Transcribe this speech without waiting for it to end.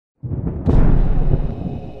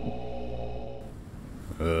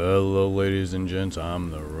Hello ladies and gents,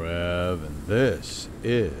 I'm the Rev, and this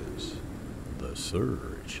is The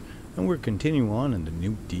Surge. And we're continuing on in the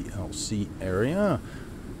new DLC area.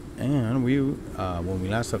 And when we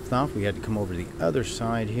last left off, we had to come over to the other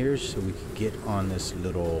side here so we could get on this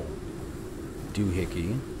little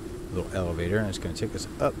doohickey, little elevator, and it's going to take us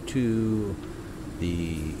up to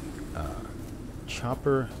the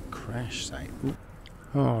chopper crash site. Ooh.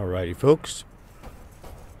 Alrighty folks,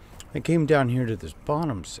 I came down here to this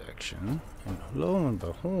bottom section, and lo and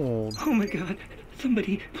behold... Oh my god,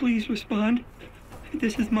 somebody please respond.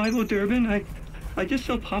 This is Milo Durbin. I just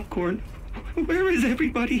saw popcorn. Where is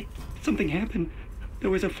everybody? Something happened. There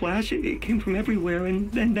was a flash, it came from everywhere, and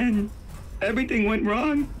then everything went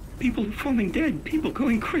wrong. People are falling dead, people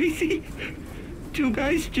going crazy. Two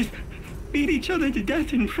guys just beat each other to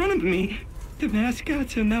death in front of me. The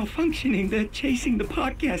mascots are malfunctioning, they're chasing the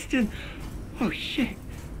podcast, and... oh shit.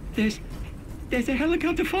 There's a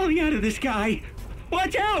helicopter falling out of the sky.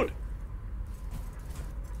 Watch out!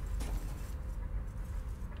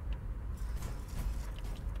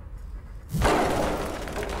 Say,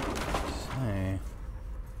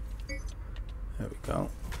 there we go.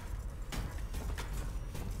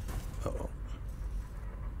 Uh-oh.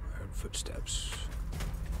 I heard footsteps.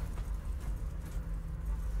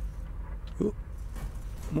 Ooh,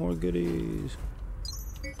 more goodies.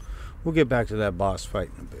 We'll get back to that boss fight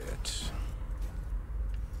in a bit.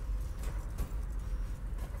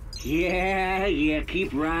 Yeah,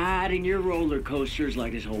 keep riding your roller coasters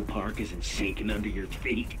like this whole park isn't sinking under your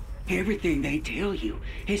feet. Everything they tell you,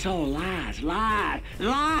 it's all lies, lies,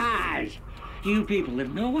 lies! You people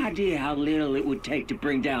have no idea how little it would take to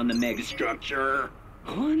bring down the megastructure.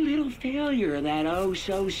 One little failure of that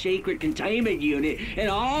oh-so-secret containment unit, and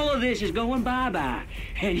all of this is going bye-bye.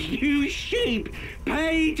 And you sheep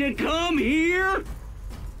pay to come here?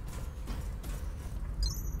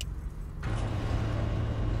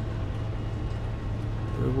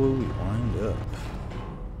 Where will we wind up?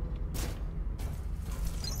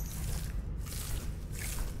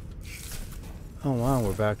 Oh wow,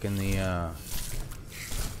 we're back in the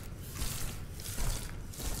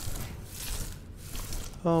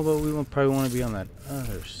oh, but we probably want to be on that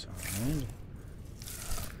other side.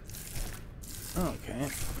 Okay.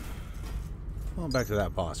 Well, back to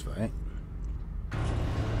that boss fight.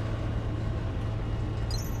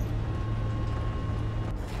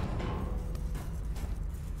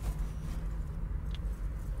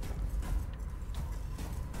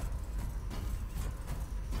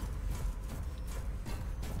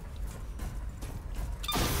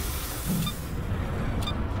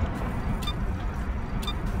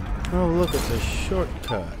 Oh, look, it's a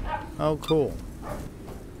shortcut. Oh, cool.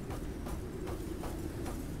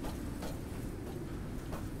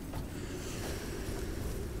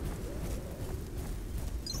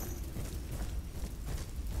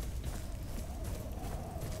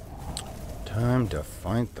 Time to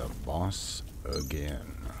fight the boss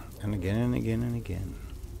again. And again and again and again.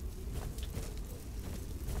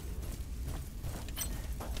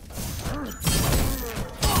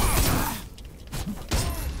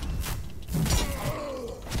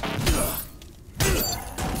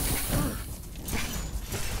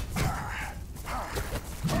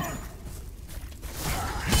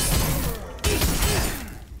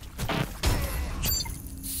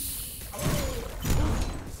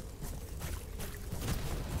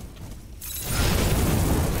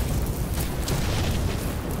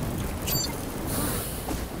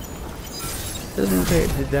 Doesn't look like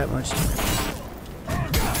it did that much damage.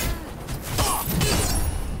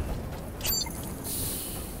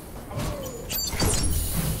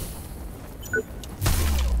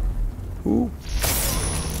 Ooh.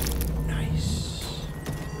 Nice.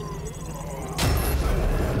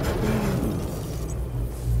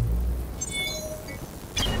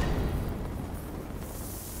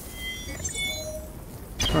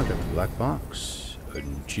 Look at the black box.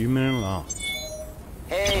 Achievement unlocked.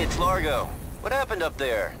 Hey, it's Largo. What happened up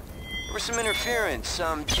there? There was some interference.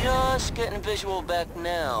 I'm just getting visual back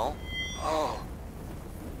now. Oh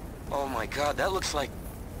my god, that looks like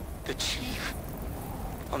the Chief.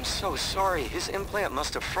 I'm so sorry. His implant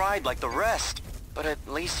must have fried like the rest. But at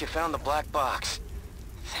least you found the black box.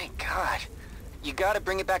 Thank God. You gotta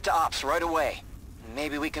bring it back to Ops right away.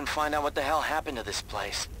 Maybe we can find out what the hell happened to this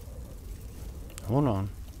place. Hold on.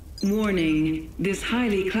 Warning, this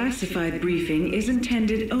highly classified briefing is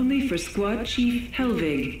intended only for Squad Chief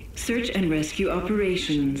Helvig, search and rescue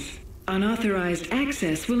operations. Unauthorized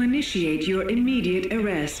access will initiate your immediate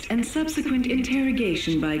arrest and subsequent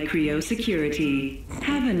interrogation by Creo Security.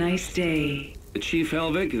 Have a nice day. Chief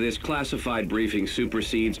Helvig, this classified briefing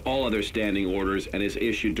supersedes all other standing orders and is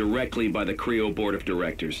issued directly by the Creo Board of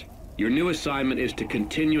Directors. Your new assignment is to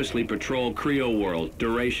continuously patrol Creo World,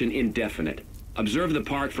 duration indefinite. Observe the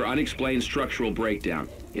park for unexplained structural breakdown.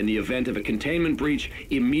 In the event of a containment breach,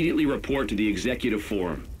 immediately report to the Executive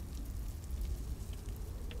Forum.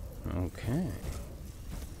 Okay.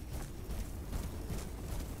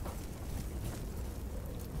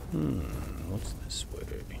 What's this way?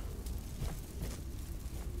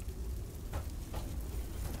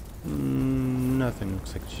 Nothing.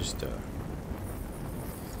 Looks like it's just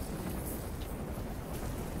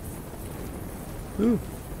Ooh,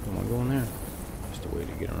 don't want to go in there. Just a way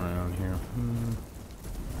to get around here.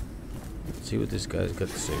 Let's see what this guy's got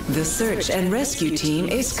to say. The search and rescue team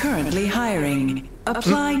is currently hiring.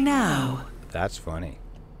 Apply now. That's funny.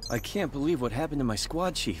 I can't believe what happened to my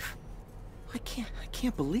squad chief. I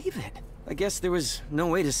can't believe it. I guess there was no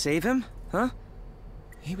way to save him, huh?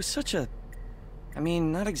 He was such a... I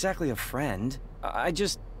mean, not exactly a friend. I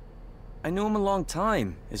knew him a long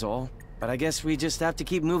time, is all. But I guess we just have to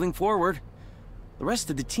keep moving forward. The rest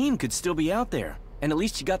of the team could still be out there. And at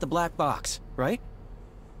least you got the black box, right?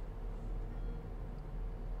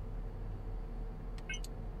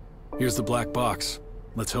 Here's the black box.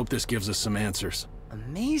 Let's hope this gives us some answers.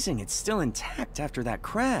 Amazing, it's still intact after that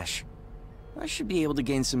crash. I should be able to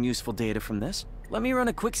gain some useful data from this. Let me run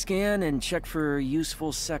a quick scan and check for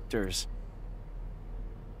useful sectors.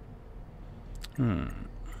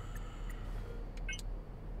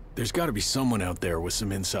 There's got to be someone out there with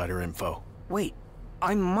some insider info. Wait,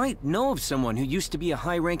 I might know of someone who used to be a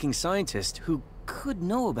high-ranking scientist who could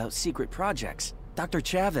know about secret projects. Dr.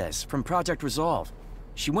 Chavez from Project Resolve.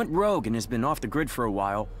 She went rogue and has been off the grid for a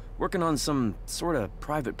while, working on some sort of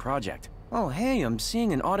private project. Oh, hey, I'm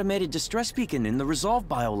seeing an automated distress beacon in the Resolve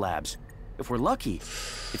biolabs. If we're lucky,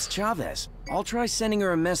 it's Chavez. I'll try sending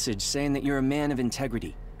her a message saying that you're a man of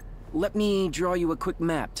integrity. Let me draw you a quick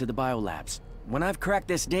map to the biolabs. When I've cracked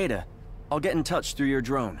this data, I'll get in touch through your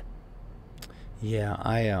drone. Yeah,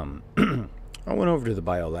 I went over to the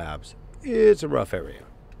biolabs. It's a rough area.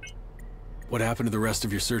 What happened to the rest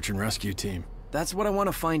of your search and rescue team? That's what I want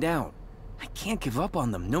to find out. I can't give up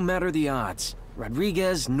on them, no matter the odds.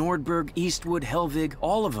 Rodriguez, Nordberg, Eastwood, Helvig,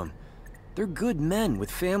 all of them. They're good men with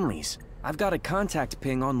families. I've got a contact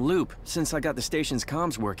ping on loop since I got the station's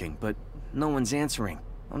comms working, but no one's answering.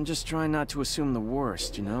 I'm just trying not to assume the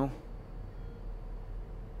worst, you know?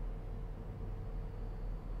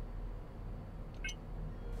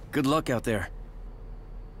 Good luck out there.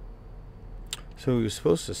 So he was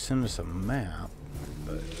supposed to send us a map,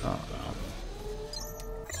 but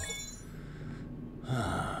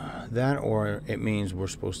that, or it means we're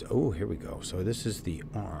supposed to... Oh, here we go. So this is the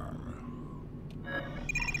arm.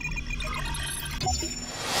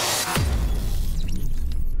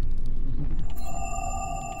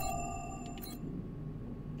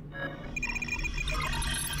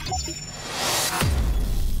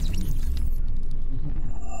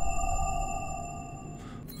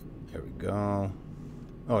 There we go.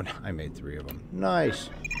 Oh, no, I made 3 of them. Nice.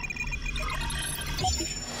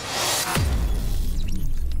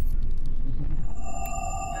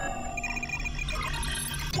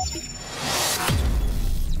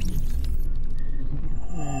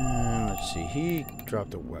 And let's see, he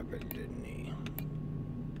dropped a weapon, didn't he?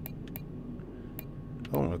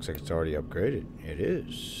 Oh, looks like it's already upgraded. It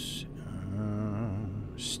is.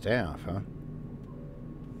 Staff, huh?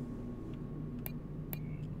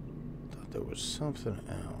 Thought there was something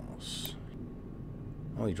else.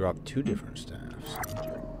 Oh, he dropped 2 different staffs.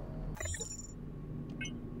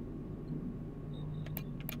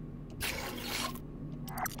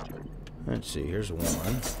 Let's see, here's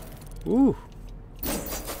one. Ooh!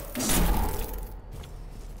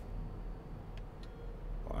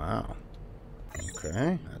 Wow.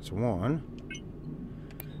 Okay, that's one.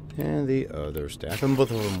 And the other staff, and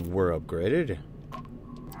both of them were upgraded.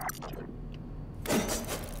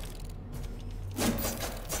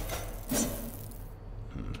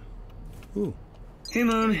 Ooh. Hey,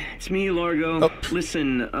 Mom, it's me, Largo. Oh.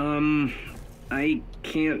 Listen, I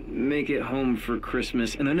can't make it home for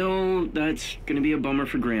Christmas, and I know that's gonna be a bummer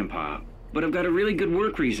for Grandpa, but I've got a really good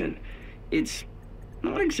work reason. It's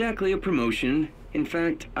not exactly a promotion. In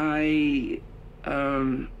fact, I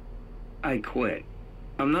quit.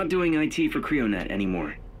 I'm not doing IT for CreoNet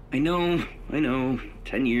anymore. I know,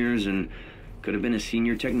 10 years and could have been a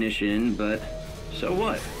senior technician, but so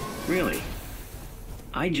what, really?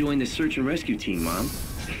 I joined the search and rescue team, Mom.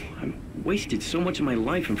 I wasted so much of my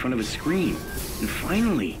life in front of a screen, and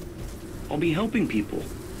finally, I'll be helping people.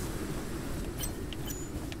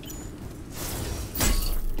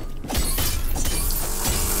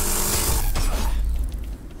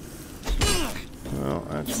 Well,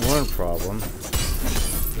 that's one problem,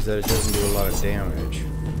 is that it doesn't do a lot of damage.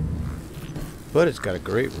 But it's got a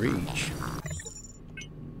great reach.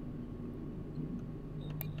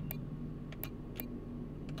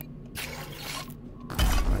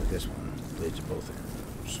 Like this one, blades of both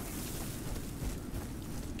arrows.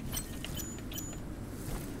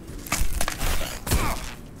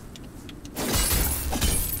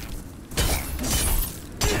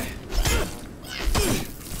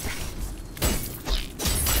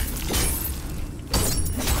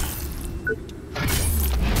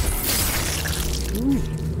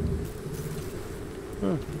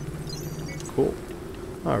 Cool.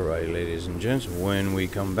 Alright, ladies and gents, when we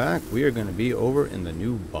come back, we are going to be over in the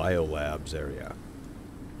new biolabs area.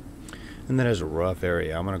 And that is a rough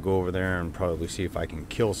area. I'm going to go over there and probably see if I can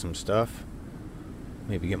kill some stuff.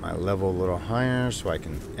 Maybe get my level a little higher so I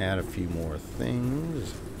can add a few more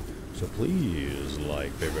things. So please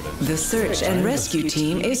like, favorite, and The search and rescue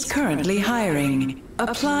team is currently hiring.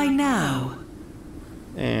 Apply now.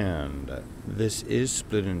 And this is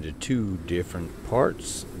split into two different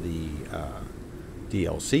parts. The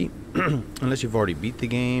DLC, unless you've already beat the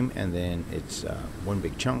game, and then it's one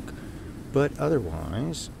big chunk. But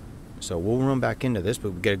otherwise, so we'll run back into this,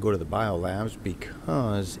 but we gotta go to the biolabs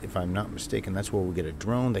because, if I'm not mistaken, that's where we get a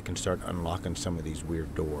drone that can start unlocking some of these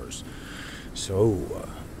weird doors. So,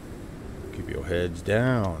 keep your heads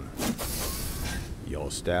down, y'all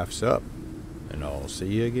staffs up, and I'll see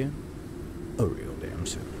you again real damn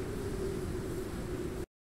soon.